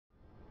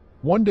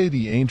One day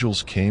the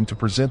angels came to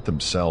present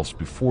themselves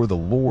before the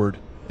Lord,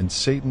 and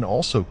Satan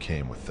also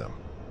came with them.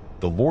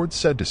 The Lord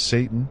said to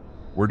Satan,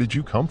 "Where did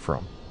you come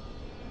from?"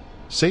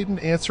 Satan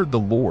answered the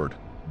Lord,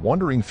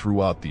 "Wandering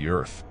throughout the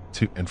earth,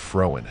 to and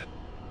fro in it."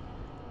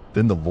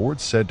 Then the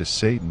Lord said to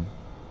Satan,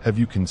 "Have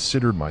you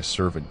considered my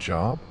servant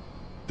Job?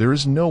 There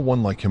is no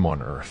one like him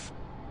on earth.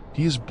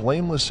 He is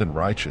blameless and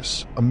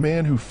righteous, a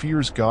man who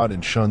fears God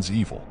and shuns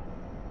evil."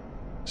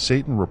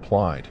 Satan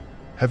replied,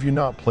 "Have you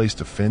not placed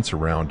a fence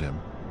around him,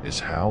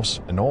 his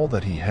house, and all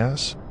that he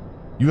has?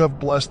 You have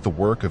blessed the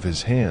work of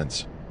his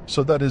hands,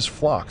 so that his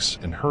flocks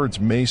and herds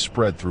may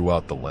spread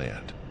throughout the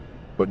land.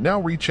 But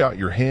now reach out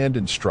your hand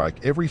and strike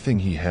everything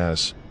he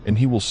has, and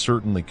he will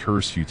certainly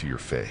curse you to your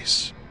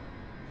face."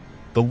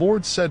 The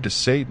Lord said to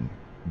Satan,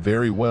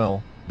 "Very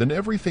well, then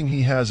everything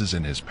he has is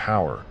in his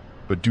power,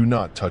 but do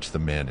not touch the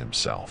man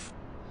himself."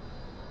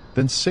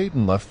 Then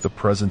Satan left the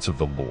presence of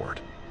the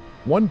Lord.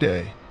 One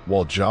day,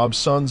 while Job's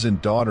sons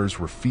and daughters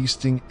were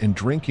feasting and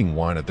drinking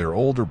wine at their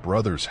older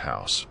brother's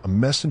house, a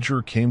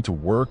messenger came to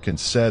work and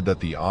said that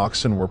the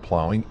oxen were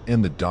plowing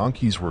and the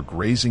donkeys were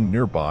grazing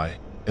nearby,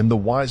 and the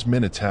wise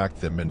men attacked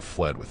them and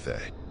fled with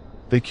they.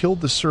 They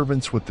killed the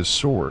servants with the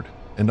sword,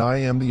 and I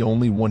am the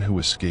only one who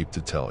escaped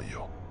to tell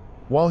you.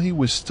 While he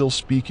was still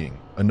speaking,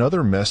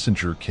 another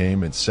messenger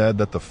came and said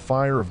that the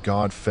fire of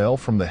God fell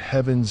from the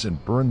heavens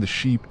and burned the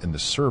sheep and the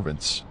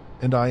servants,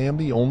 and I am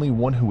the only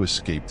one who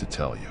escaped to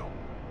tell you.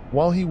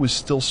 While he was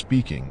still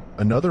speaking,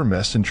 another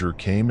messenger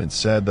came and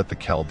said that the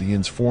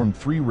Chaldeans formed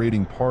 3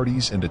 raiding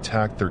parties and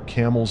attacked their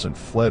camels and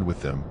fled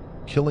with them,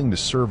 killing the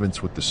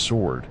servants with the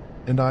sword,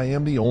 and I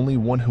am the only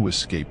one who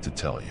escaped to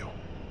tell you.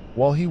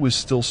 While he was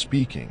still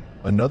speaking,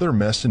 another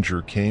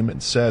messenger came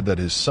and said that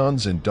his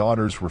sons and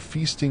daughters were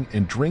feasting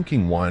and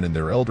drinking wine in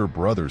their elder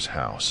brother's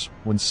house,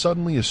 when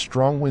suddenly a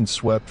strong wind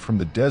swept from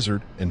the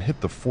desert and hit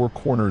the 4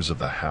 corners of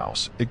the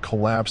house. It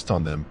collapsed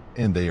on them,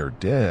 and they are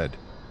dead,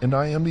 and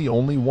I am the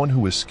only one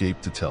who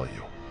escaped to tell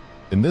you.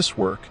 In this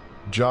work,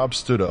 Job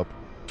stood up,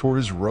 tore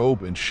his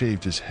robe, and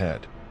shaved his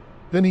head.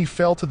 Then he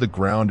fell to the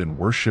ground in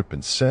worship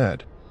and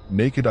said,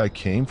 "Naked I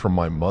came from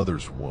my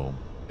mother's womb,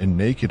 and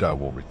naked I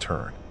will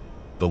return.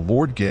 The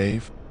Lord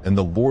gave, and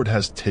the Lord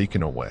has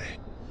taken away.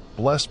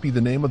 Blessed be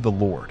the name of the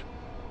Lord."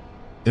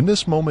 In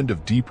this moment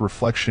of deep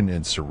reflection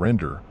and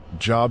surrender,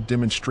 Job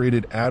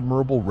demonstrated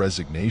admirable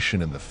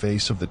resignation in the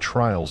face of the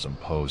trials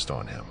imposed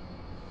on him.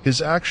 His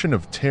action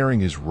of tearing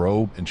his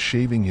robe and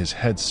shaving his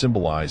head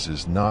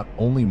symbolizes not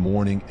only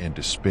mourning and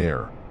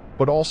despair,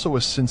 but also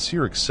a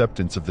sincere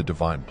acceptance of the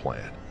divine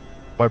plan.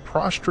 By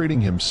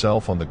prostrating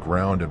himself on the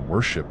ground in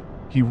worship,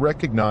 he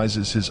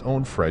recognizes his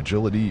own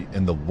fragility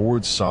and the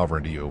Lord's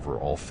sovereignty over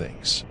all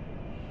things.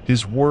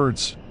 His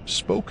words,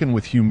 spoken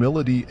with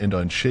humility and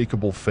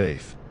unshakable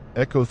faith,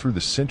 echo through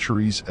the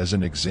centuries as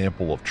an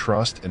example of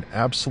trust and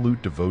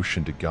absolute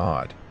devotion to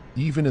God,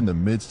 even in the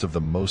midst of the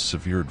most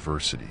severe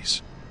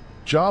adversities.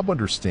 Job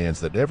understands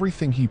that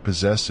everything he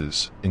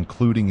possesses,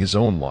 including his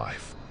own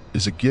life,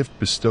 is a gift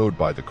bestowed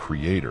by the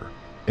Creator,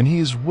 and he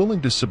is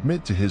willing to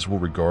submit to his will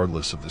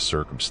regardless of the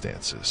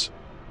circumstances.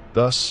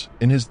 Thus,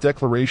 in his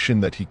declaration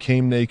that he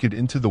came naked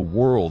into the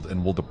world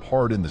and will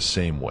depart in the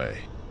same way,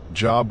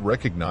 Job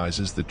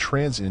recognizes the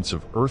transience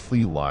of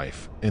earthly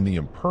life and the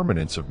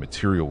impermanence of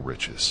material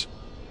riches.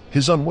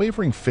 His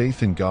unwavering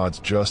faith in God's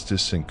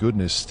justice and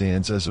goodness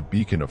stands as a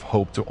beacon of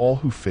hope to all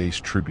who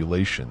face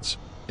tribulations,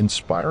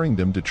 inspiring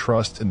them to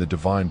trust in the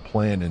divine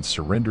plan and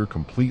surrender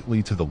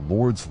completely to the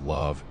Lord's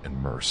love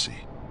and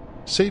mercy.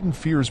 Satan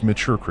fears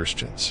mature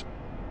Christians.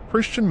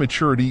 Christian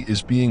maturity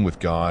is being with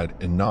God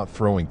and not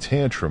throwing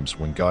tantrums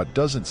when God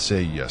doesn't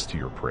say yes to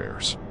your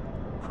prayers.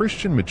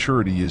 Christian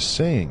maturity is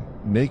saying,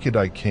 "Naked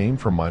I came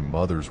from my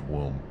mother's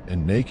womb,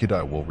 and naked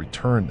I will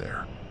return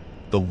there.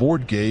 The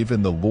Lord gave,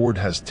 and the Lord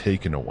has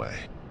taken away.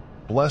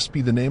 Blessed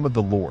be the name of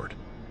the Lord."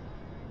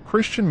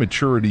 Christian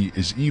maturity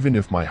is, even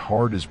if my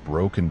heart is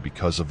broken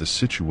because of the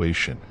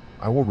situation,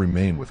 I will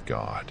remain with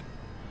God.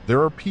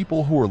 There are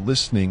people who are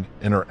listening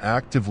and are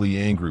actively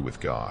angry with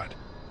God.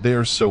 They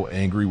are so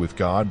angry with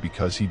God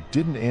because He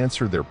didn't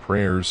answer their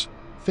prayers,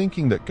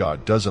 thinking that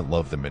God doesn't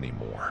love them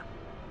anymore.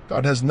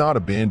 God has not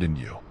abandoned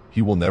you.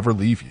 He will never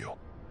leave you.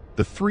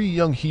 The 3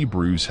 young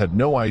Hebrews had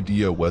no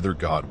idea whether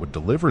God would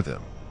deliver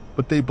them,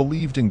 but they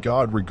believed in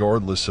God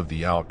regardless of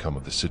the outcome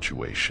of the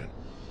situation.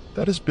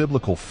 That is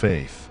biblical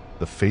faith,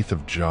 the faith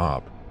of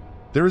Job.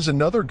 There is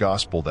another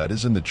gospel that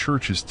is in the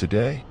churches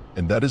today,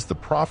 and that is the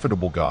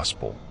profitable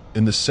gospel,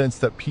 in the sense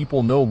that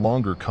people no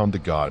longer come to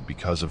God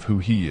because of who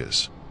He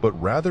is,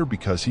 but rather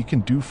because He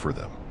can do for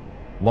them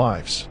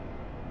lives.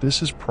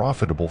 This is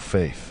profitable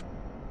faith.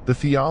 The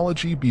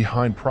theology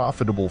behind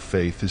profitable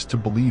faith is to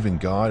believe in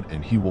God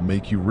and He will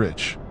make you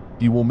rich.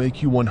 He will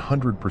make you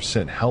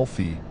 100%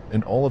 healthy,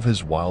 and all of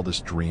His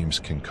wildest dreams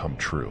can come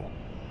true.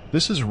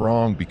 This is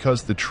wrong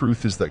because the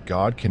truth is that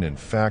God can in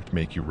fact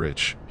make you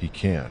rich. He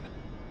can.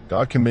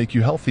 God can make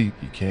you healthy.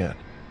 He can.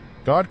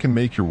 God can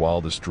make your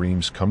wildest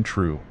dreams come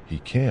true. He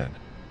can.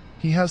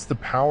 He has the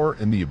power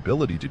and the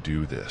ability to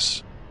do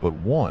this. But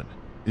 1,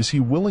 is He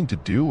willing to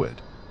do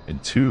it?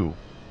 And 2,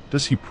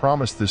 Does he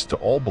promise this to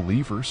all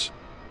believers?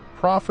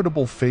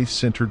 Profitable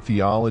faith-centered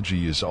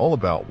theology is all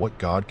about what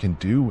God can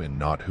do and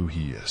not who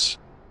he is.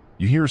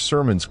 You hear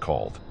sermons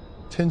called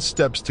 10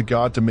 Steps to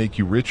God to Make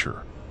You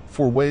Richer,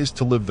 4 Ways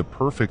to Live the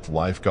Perfect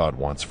Life God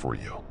Wants for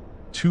You,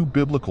 2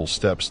 Biblical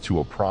Steps to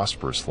a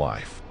Prosperous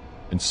Life,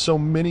 and so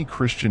many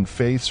Christian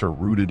faiths are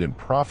rooted in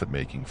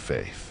profit-making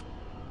faith.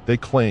 They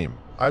claim,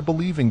 I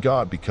believe in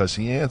God because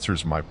he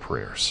answers my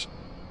prayers.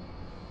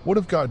 What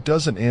if God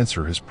doesn't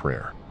answer his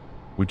prayer?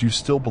 Would you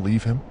still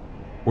believe him?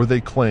 Or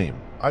they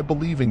claim, I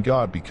believe in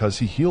God because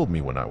he healed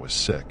me when I was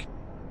sick.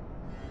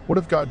 What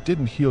if God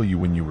didn't heal you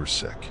when you were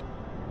sick?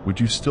 Would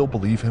you still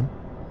believe him?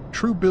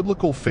 True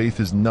biblical faith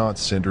is not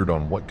centered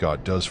on what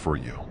God does for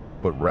you,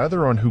 but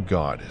rather on who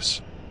God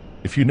is.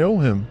 If you know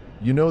him,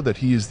 you know that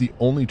he is the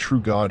only true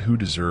God who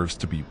deserves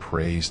to be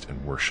praised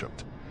and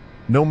worshipped.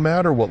 No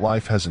matter what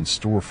life has in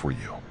store for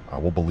you, I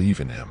will believe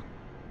in him.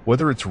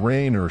 Whether it's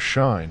rain or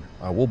shine,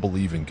 I will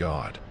believe in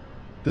God.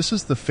 This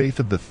is the faith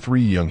of the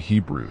 3 young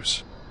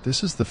Hebrews.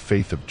 This is the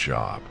faith of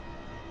Job.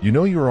 You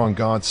know you're on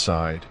God's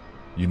side.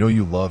 You know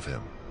you love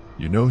him.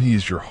 You know he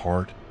is your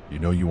heart. You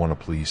know you want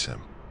to please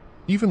him.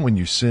 Even when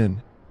you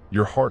sin,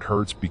 your heart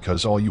hurts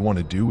because all you want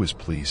to do is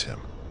please him.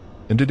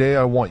 And today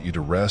I want you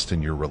to rest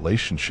in your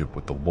relationship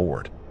with the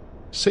Lord.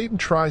 Satan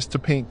tries to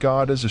paint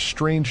God as a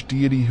strange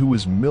deity who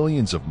is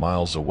millions of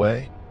miles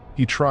away.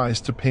 He tries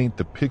to paint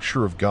the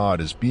picture of God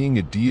as being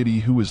a deity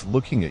who is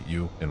looking at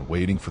you and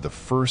waiting for the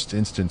first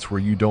instance where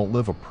you don't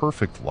live a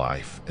perfect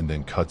life and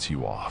then cuts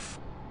you off.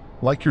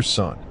 Like your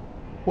son.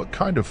 What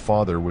kind of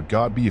father would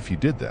God be if he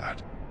did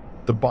that?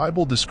 The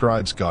Bible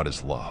describes God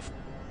as love.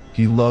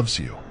 He loves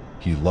you.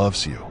 He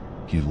loves you.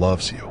 He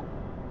loves you.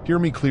 Hear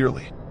me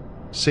clearly.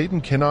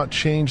 Satan cannot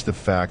change the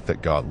fact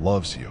that God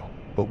loves you,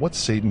 but what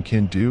Satan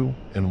can do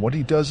and what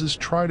he does is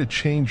try to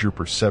change your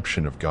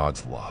perception of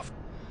God's love.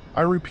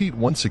 I repeat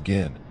once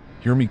again,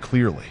 hear me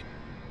clearly.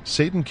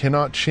 Satan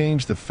cannot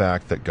change the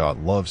fact that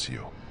God loves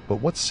you, but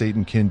what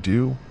Satan can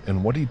do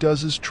and what he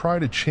does is try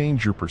to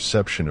change your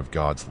perception of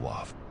God's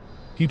love.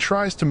 He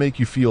tries to make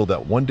you feel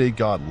that one day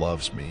God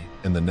loves me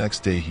and the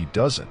next day he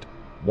doesn't.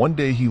 One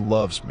day he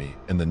loves me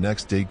and the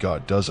next day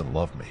God doesn't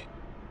love me.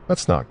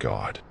 That's not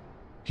God.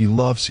 He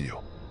loves you.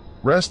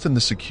 Rest in the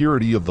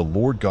security of the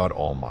Lord God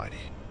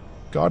Almighty.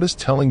 God is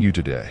telling you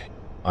today,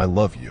 I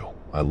love you,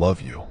 I love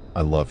you,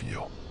 I love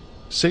you.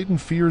 Satan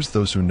fears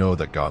those who know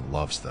that God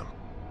loves them.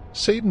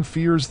 Satan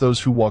fears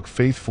those who walk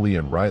faithfully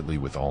and rightly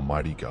with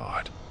Almighty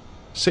God.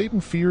 Satan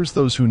fears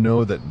those who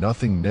know that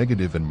nothing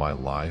negative in my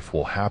life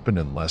will happen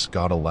unless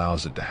God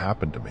allows it to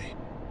happen to me.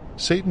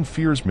 Satan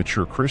fears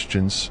mature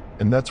Christians,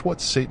 and that's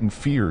what Satan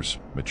fears,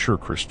 mature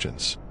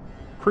Christians.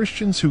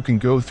 Christians who can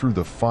go through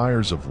the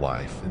fires of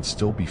life and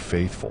still be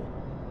faithful.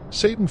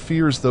 Satan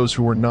fears those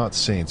who are not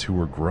saints who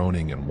are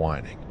groaning and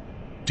whining.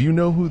 Do you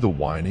know who the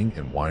whining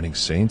and whining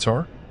saints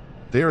are?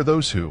 They are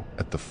those who,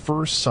 at the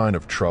first sign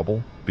of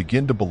trouble,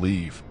 begin to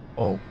believe,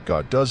 oh,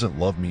 God doesn't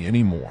love me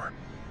anymore.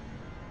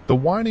 The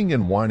whining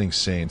and whining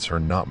saints are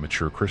not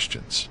mature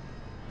Christians.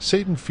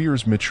 Satan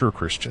fears mature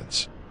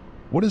Christians.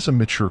 What is a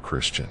mature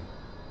Christian?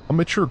 A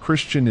mature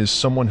Christian is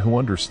someone who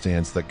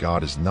understands that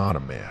God is not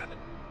a man.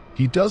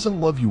 He doesn't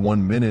love you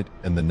one minute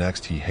and the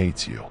next he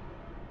hates you.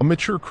 A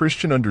mature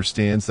Christian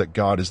understands that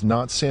God is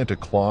not Santa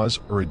Claus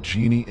or a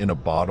genie in a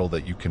bottle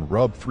that you can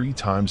rub 3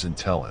 times and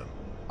tell him,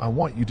 I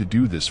want you to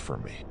do this for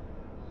me.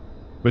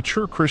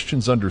 Mature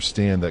Christians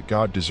understand that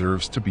God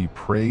deserves to be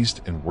praised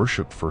and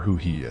worshiped for who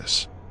he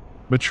is.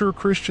 Mature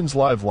Christians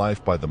live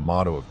life by the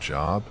motto of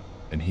Job,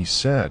 and he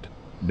said,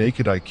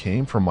 Naked I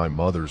came from my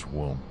mother's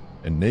womb,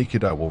 and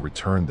naked I will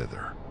return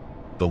thither.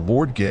 The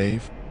Lord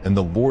gave, and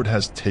the Lord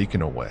has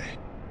taken away.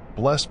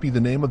 Blessed be the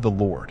name of the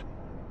Lord.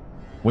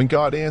 When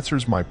God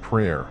answers my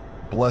prayer,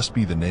 blessed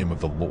be the name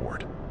of the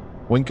Lord.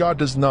 When God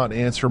does not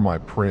answer my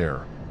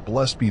prayer,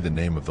 blessed be the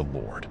name of the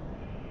Lord.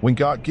 When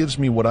God gives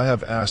me what I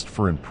have asked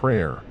for in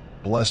prayer,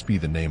 blessed be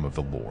the name of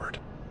the Lord.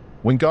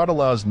 When God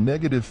allows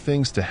negative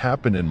things to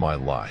happen in my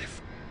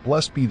life,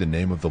 blessed be the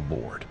name of the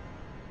Lord.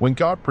 When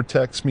God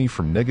protects me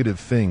from negative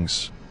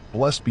things,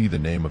 blessed be the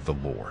name of the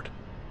Lord.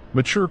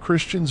 Mature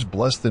Christians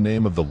bless the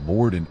name of the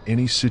Lord in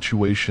any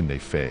situation they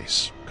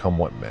face, come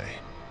what may.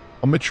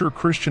 A mature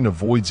Christian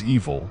avoids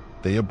evil,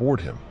 they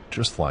abhorred him,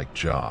 just like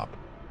Job.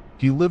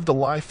 He lived a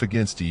life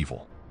against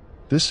evil.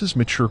 This is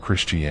mature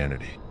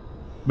Christianity.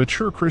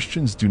 Mature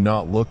Christians do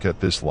not look at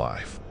this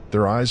life.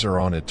 Their eyes are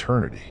on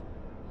eternity.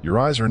 Your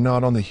eyes are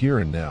not on the here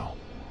and now.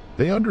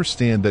 They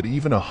understand that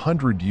even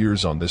 100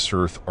 years on this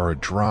earth are a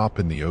drop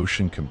in the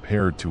ocean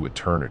compared to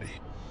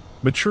eternity.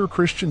 Mature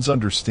Christians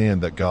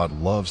understand that God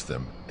loves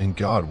them and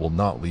God will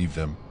not leave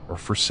them or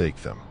forsake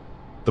them.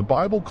 The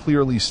Bible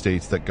clearly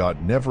states that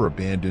God never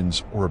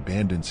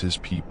abandons his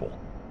people.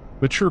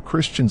 Mature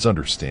Christians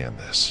understand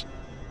this.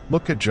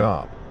 Look at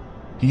Job.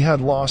 He had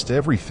lost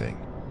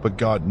everything, but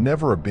God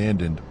never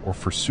abandoned or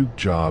forsook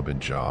Job in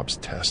Job's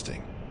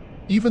testing.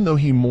 Even though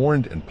he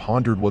mourned and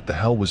pondered what the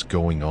hell was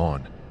going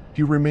on,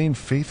 he remained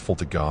faithful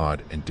to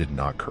God and did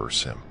not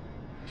curse him.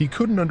 He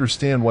couldn't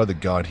understand why the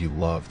God he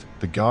loved,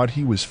 the God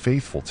he was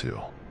faithful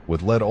to,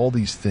 would let all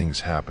these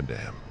things happen to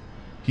him.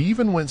 He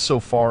even went so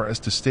far as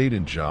to state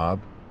in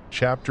Job,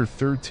 chapter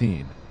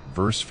 13,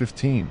 verse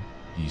 15,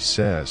 he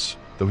says,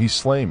 "Though he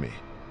slay me,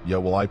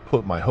 yet will I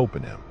put my hope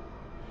in him."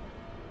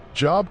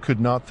 Job could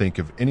not think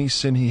of any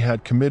sin he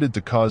had committed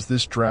to cause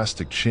this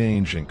drastic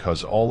change and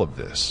cause all of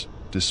this,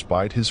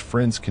 despite his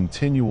friends'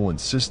 continual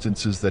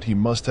insistences that he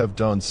must have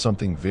done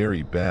something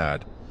very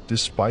bad,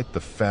 despite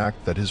the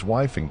fact that his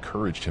wife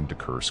encouraged him to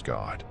curse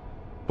God.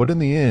 But in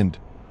the end,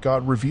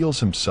 God reveals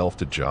himself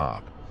to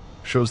Job,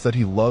 shows that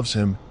he loves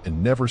him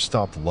and never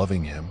stopped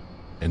loving him,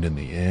 and in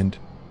the end,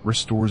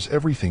 restores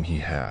everything he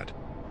had.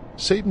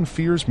 Satan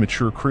fears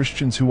mature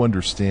Christians who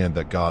understand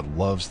that God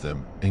loves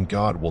them and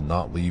God will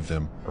not leave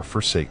them or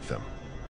forsake them.